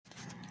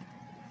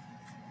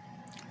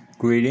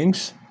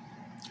Greetings.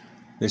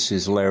 This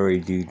is Larry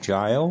D.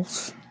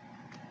 Giles.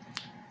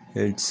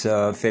 It's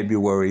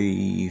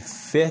February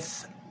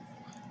 5th,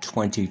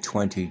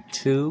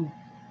 2022,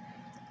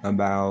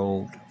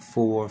 about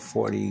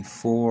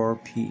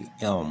 4:44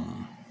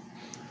 p.m.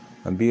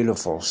 A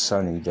beautiful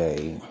sunny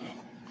day.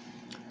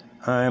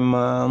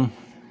 I'm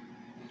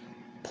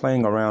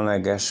playing around, I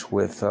guess,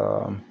 with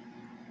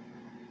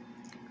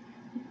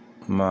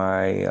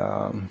my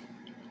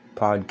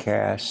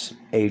podcast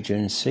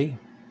agency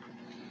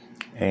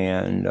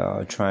and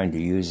trying to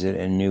use it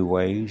in new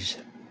ways.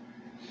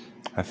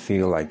 I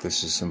feel like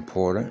this is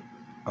important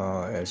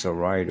as a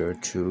writer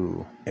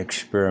to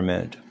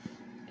experiment.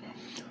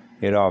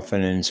 It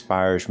often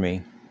inspires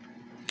me.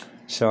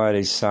 So I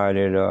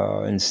decided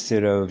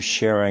instead of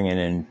sharing an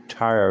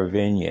entire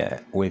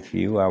vignette with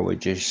you, I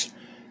would just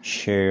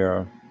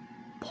share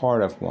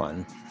part of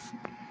one.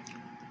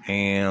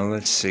 And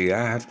let's see,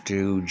 I have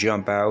to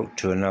jump out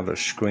to another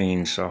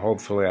screen, so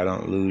hopefully I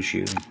don't lose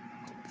you.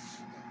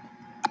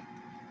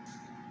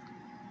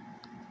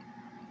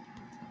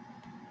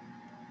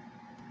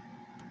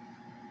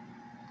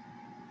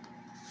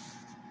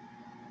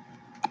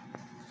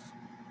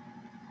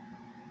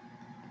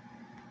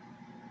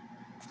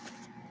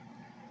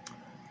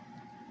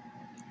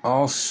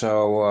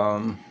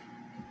 Also,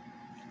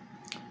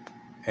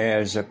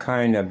 as a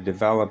kind of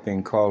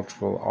developing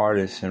cultural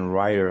artist and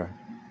writer,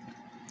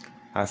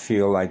 I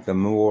feel like the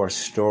more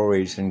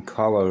stories and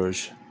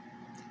colors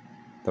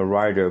the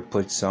writer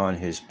puts on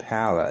his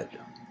palette,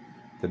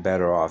 the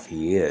better off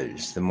he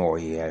is, the more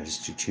he has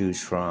to choose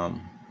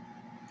from.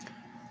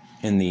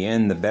 In the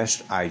end, the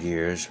best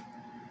ideas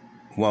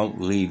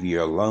won't leave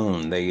you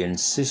alone. They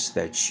insist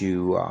that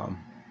you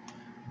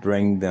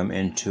bring them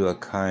into a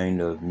kind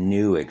of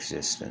new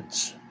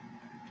existence.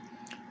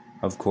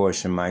 Of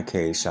course, in my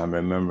case, I'm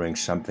remembering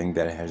something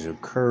that has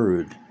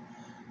occurred,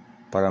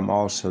 but I'm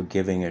also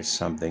giving it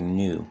something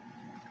new.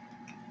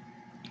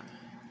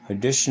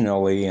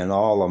 Additionally, in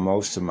all or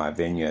most of my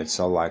vignettes,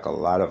 I like a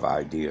lot of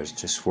ideas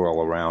to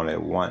swirl around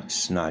at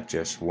once, not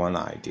just one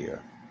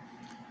idea.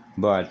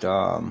 But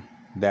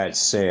that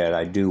said,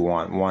 I do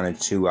want one or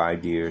two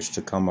ideas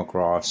to come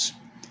across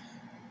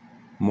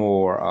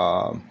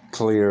more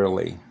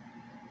clearly,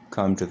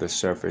 come to the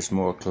surface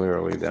more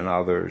clearly than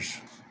others.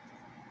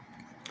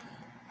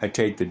 I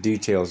take the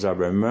details I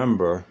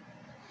remember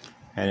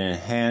and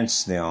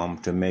enhance them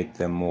to make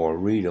them more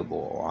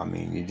readable. I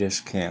mean, you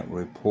just can't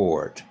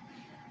report.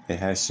 It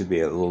has to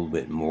be a little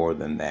bit more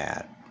than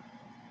that.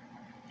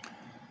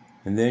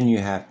 And then you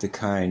have to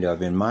kind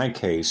of, in my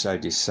case, I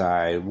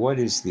decide what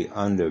is the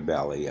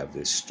underbelly of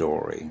this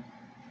story?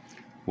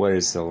 What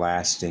is the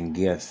lasting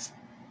gift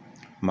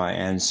my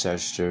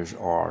ancestors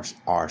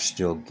are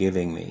still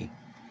giving me,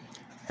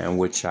 and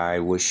which I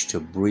wish to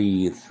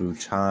breathe through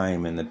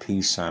time in the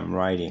piece I'm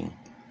writing?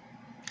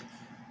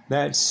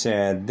 That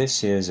said,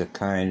 this is a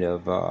kind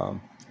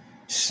of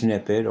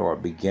snippet or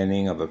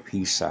beginning of a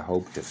piece I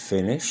hope to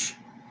finish,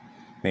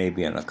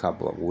 maybe in a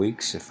couple of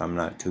weeks if I'm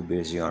not too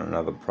busy on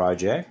another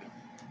project.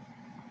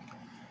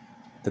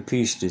 The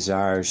piece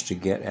desires to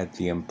get at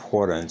the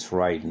importance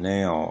right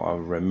now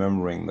of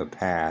remembering the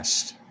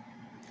past,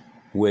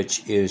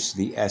 which is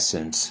the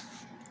essence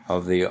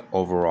of the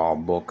overall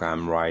book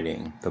I'm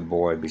writing, The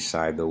Boy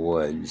Beside the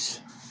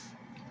Woods.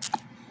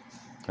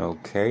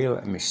 Okay,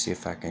 let me see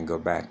if I can go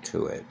back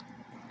to it.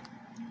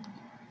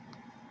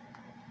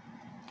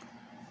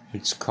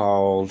 It's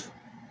called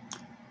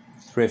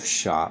Thrift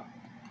Shop,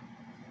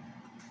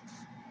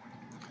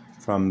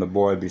 from The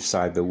Boy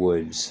Beside the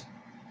Woods.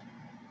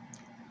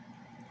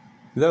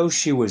 Though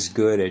she was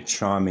good at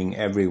charming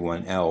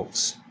everyone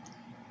else,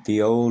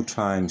 the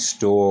old-time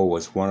store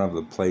was one of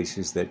the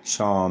places that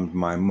charmed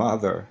my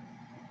mother.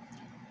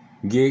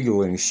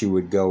 Giggling, she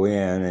would go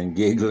in, and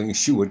giggling,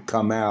 she would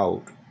come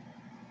out.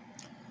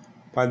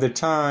 By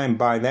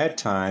that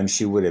time,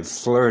 she would have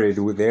flirted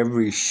with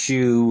every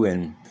shoe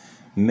and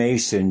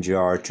mason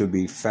jar to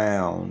be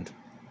found.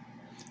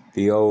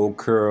 The old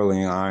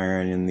curling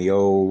iron in the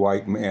old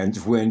white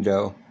man's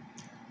window,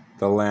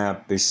 the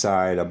lamp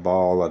beside a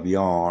ball of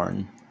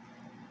yarn.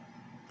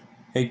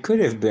 It could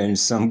have been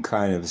some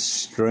kind of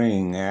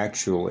string,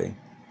 actually.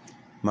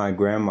 My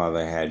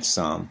grandmother had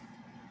some.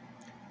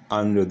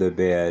 Under the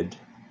bed,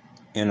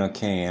 in a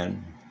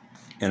can,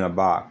 in a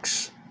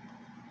box.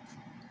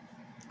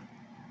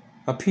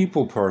 A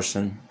people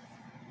person,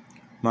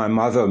 my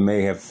mother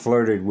may have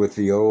flirted with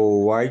the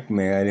old white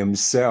man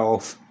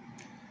himself,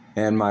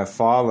 and my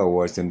father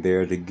wasn't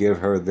there to give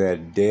her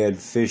that dead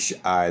fish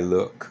eye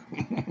look.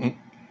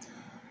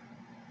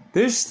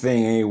 "This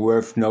thing ain't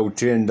worth no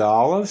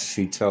 $10,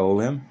 she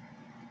told him.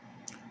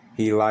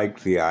 He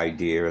liked the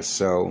idea,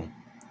 so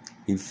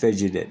he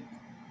fidgeted,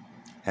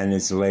 and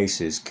his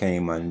laces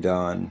came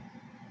undone.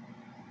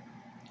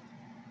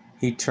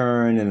 He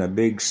turned in a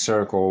big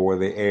circle where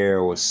the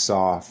air was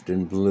soft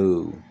and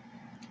blue.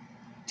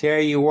 "Tell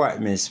you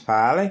what, Miss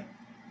Polly,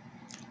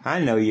 I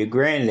know your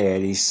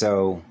granddaddy,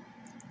 so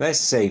let's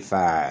say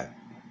 $5.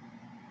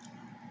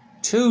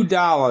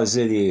 $2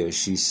 it is,"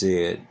 she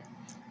said,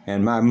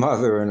 and my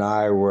mother and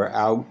I were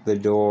out the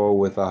door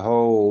with a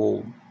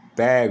whole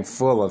bag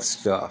full of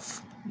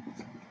stuff.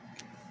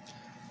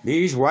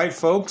 "These white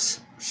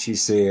folks," she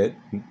said,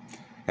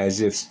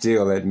 as if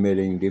still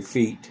admitting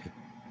defeat.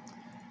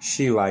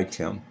 She liked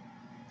him,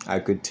 I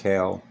could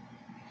tell.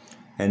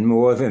 And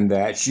more than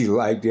that, she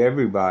liked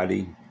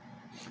everybody.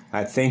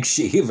 I think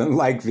she even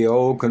liked the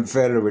old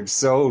Confederate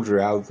soldier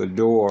out the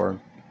door.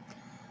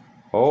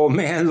 "Old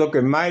man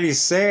looking mighty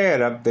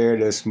sad up there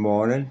this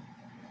morning."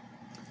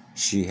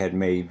 She had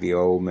made the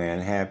old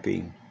man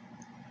happy.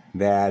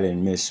 That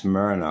and Miss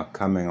Myrna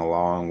coming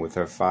along with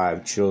her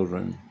 5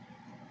 children.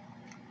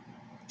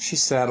 She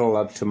sidled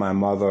up to my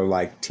mother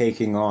like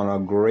taking on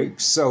a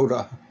grape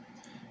soda.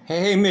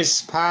 "Hey,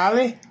 Miss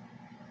Polly."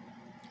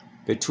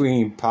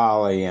 Between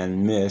Polly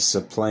and Miss,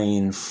 a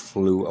plane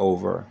flew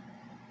over.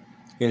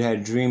 It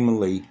had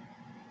dreamily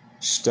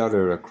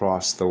stuttered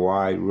across the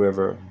wide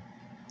river,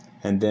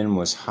 and then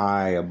was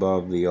high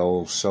above the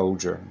old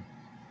soldier.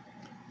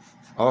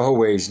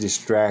 Always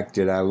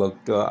distracted, I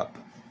looked up,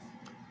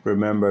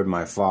 remembered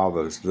my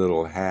father's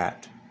little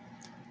hat,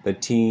 the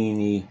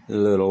teeny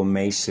little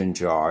mason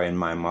jar in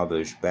my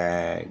mother's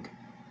bag.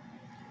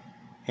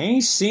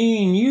 "Ain't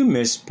seen you,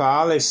 Miss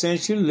Polly,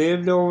 since you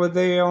lived over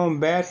there on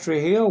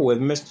Battery Hill with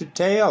Mr.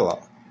 Taylor.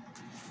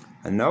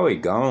 I know he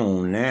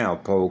gone now,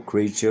 poor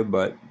creature,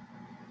 but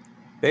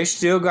they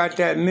still got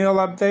that mill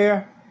up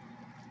there?"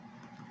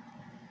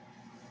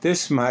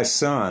 "This my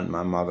son,"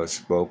 my mother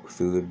spoke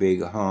through the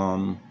big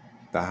hum,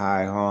 the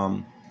high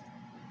hum.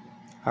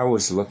 I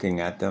was looking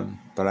at them,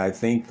 but I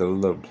think the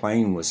little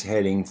plane was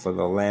heading for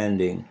the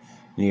landing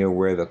near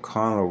where the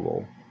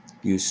carnival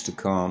used to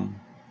come.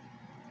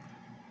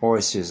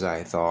 Horses,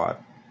 I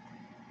thought.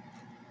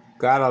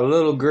 "Got a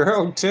little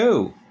girl,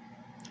 too."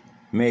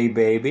 "May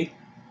baby,"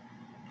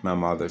 my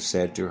mother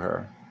said to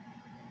her.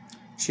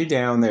 "She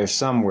down there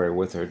somewhere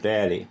with her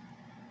daddy."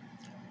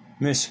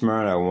 Miss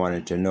Myrna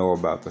wanted to know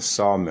about the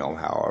sawmill,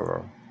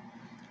 however,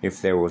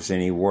 if there was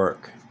any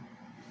work.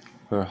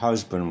 Her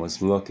husband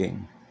was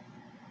looking.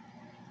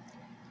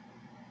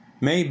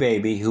 May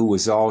baby, who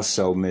was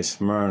also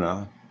Miss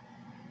Myrna,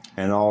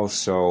 and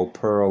also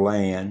Pearl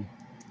Ann,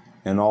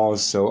 and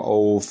also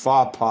old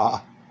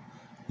Fapa,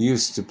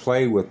 used to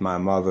play with my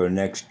mother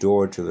next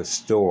door to the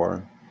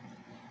store.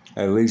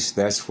 At least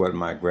that's what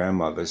my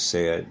grandmother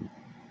said.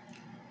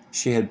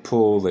 She had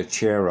pulled a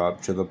chair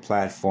up to the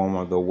platform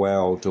of the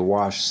well to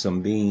wash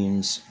some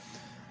beans,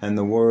 and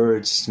the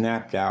words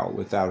snapped out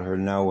without her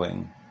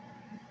knowing.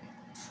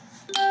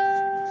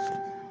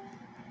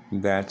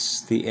 That's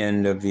the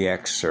end of the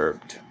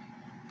excerpt.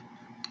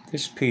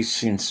 This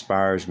piece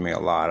inspires me a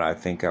lot. I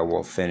think I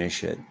will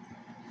finish it.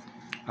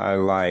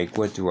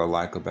 What do I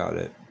like about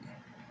it?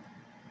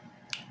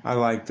 I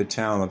like the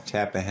town of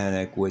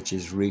Tappahannock, which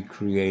is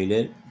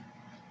recreated.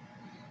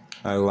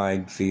 I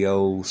like the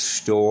old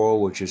store,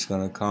 which is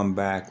going to come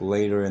back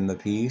later in the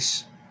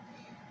piece.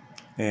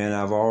 And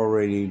I've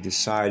already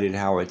decided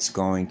how it's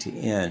going to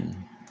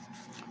end.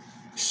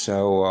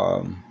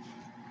 So,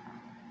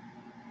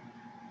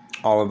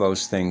 all of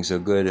those things are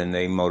good, and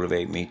they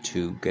motivate me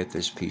to get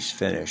this piece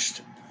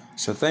finished.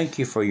 So thank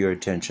you for your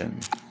attention.